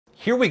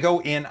Here we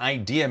go in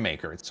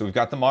ideaMaker. So we've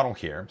got the model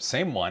here,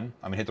 same one.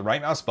 I'm gonna hit the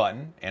right mouse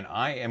button and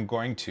I am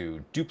going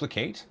to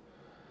duplicate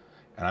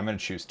and I'm gonna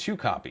choose 2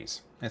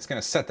 copies. And it's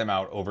gonna set them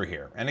out over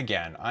here. And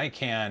again, I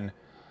can,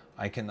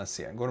 let's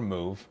see, I can go to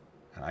move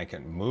and I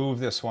can move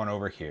this one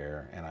over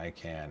here and I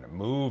can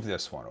move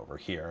this one over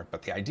here.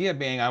 But the idea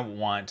being I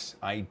want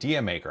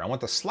ideaMaker. I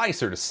want the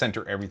slicer to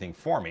center everything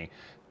for me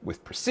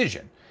with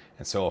precision.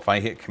 And so if I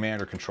hit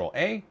Command or Control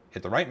A,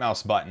 hit the right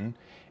mouse button,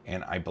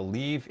 and I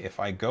believe if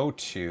I go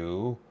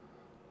to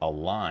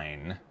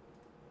align,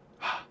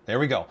 there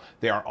we go.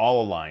 They are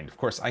all aligned. Of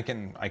course, I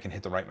can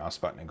hit the right mouse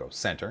button and go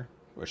center,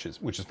 which is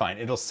fine.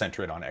 It'll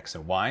center it on X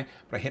and Y.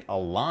 But I hit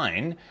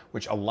align,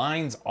 which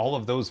aligns all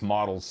of those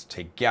models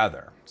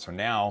together. So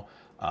now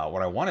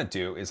what I want to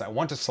do is I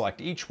want to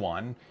select each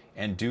one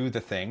and do the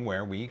thing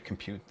where we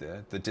compute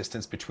the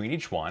distance between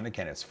each one.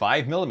 Again, it's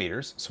 5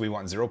 millimeters, so we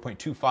want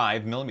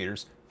 0.25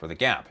 millimeters for the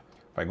gap.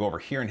 If I go over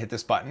here and hit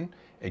this button,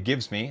 it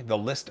gives me the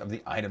list of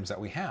the items that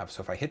we have.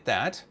 So if I hit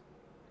that,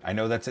 I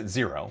know that's at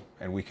 0,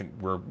 and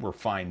we're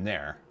fine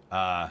there.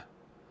 But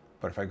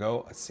if I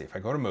go, let's see, if I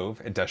go to move,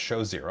 it does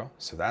show 0,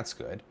 so that's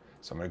good.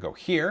 So I'm going to go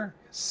here,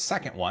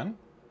 second one.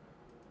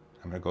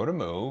 I'm going to go to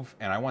move,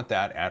 and I want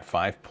that at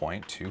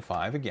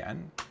 5.25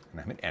 again, and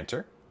I'm going to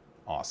enter.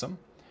 Awesome.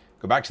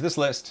 Go back to this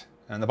list,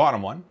 and the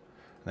bottom one, and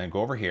then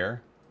go over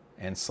here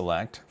and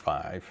select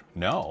 5.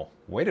 No,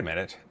 wait a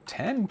minute,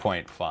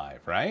 10.5,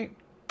 right?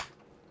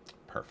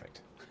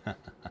 Perfect.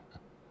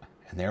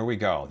 And there we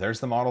go. There's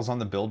the models on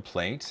the build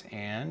plate,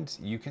 and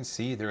you can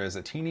see there is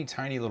a teeny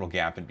tiny little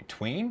gap in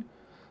between.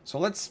 So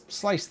let's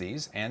slice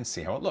these and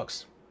see how it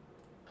looks.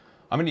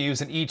 I'm going to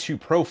use an E2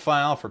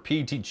 profile for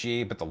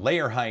PETG, but the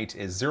layer height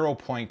is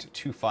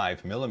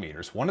 0.25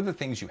 millimeters. One of the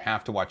things you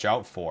have to watch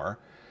out for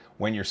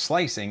when you're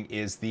slicing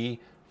is the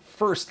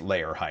first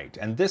layer height.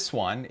 And this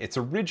one, it's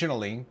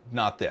originally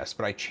not this,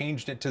 but I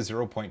changed it to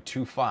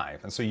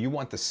 0.25. And so you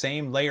want the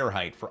same layer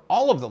height for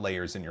all of the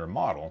layers in your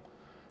model.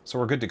 So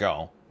we're good to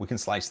go. We can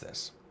slice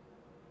this.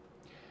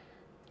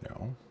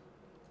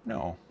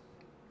 No.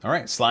 All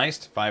right,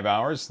 sliced, 5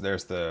 hours.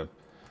 There's the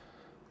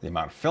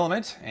amount of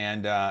filament.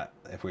 And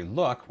if we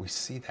look, we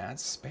see that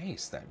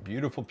space, that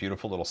beautiful,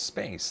 beautiful little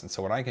space. And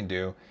so what I can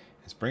do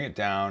is bring it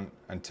down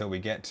until we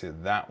get to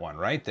that one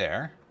right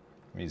there.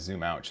 Let me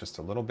zoom out just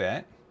a little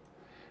bit,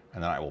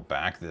 and then I will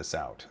back this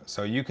out.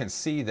 So you can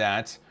see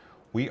that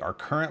we are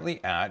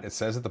currently at, it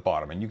says at the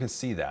bottom, and you can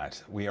see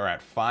that we are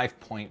at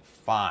 5.5.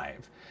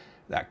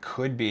 That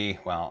could be,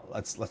 well,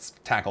 let's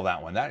tackle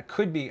that one. That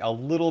could be a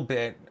little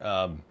bit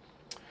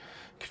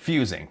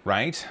confusing,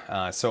 right?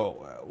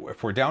 So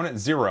if we're down at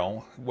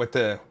 0, what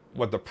the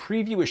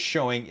preview is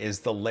showing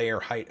is the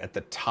layer height at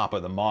the top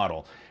of the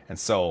model. And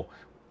so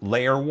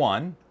layer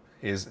 1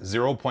 is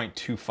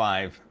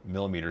 0.25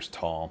 millimeters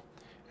tall.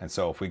 And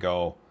so if we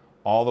go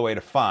all the way to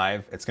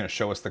 5, it's going to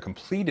show us the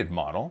completed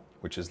model,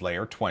 which is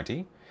layer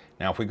 20.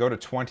 Now if we go to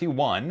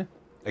 21,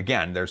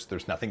 again,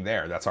 there's nothing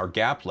there. That's our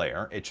gap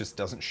layer. It just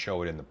doesn't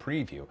show it in the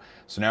preview.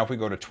 So now if we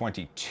go to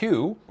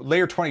 22,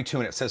 layer 22,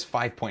 and it says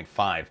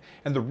 5.5.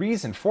 And the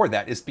reason for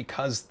that is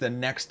because the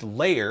next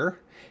layer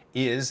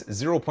is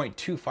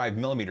 0.25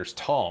 millimeters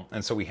tall.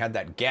 And so we had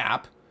that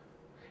gap,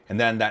 and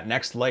then that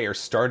next layer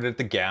started at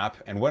the gap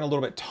and went a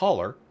little bit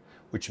taller,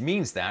 which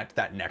means that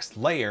that next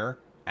layer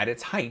at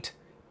its height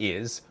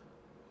is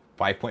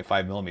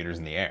 5.5 millimeters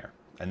in the air.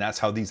 And that's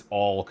how these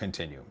all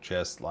continue,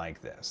 just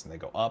like this. And they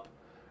go up,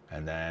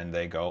 and then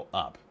they go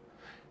up.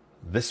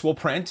 This will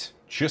print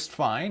just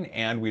fine,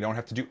 and we don't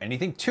have to do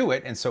anything to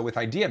it. And so with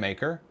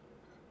ideaMaker,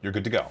 you're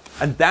good to go.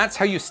 And that's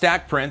how you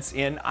stack prints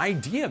in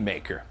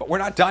ideaMaker. But we're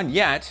not done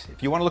yet.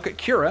 If you want to look at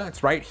CURA,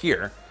 it's right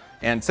here.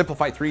 And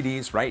Simplify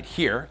 3Ds right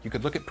here. You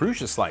could look at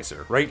PRUSA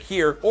Slicer right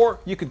here, or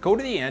you could go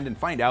to the end and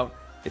find out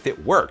if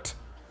it worked.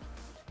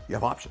 You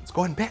have options.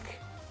 Go ahead and pick.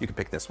 You can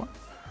pick this one,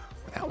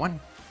 or that one,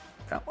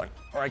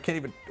 or I can't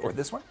even, or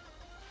this one,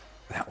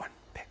 or that one.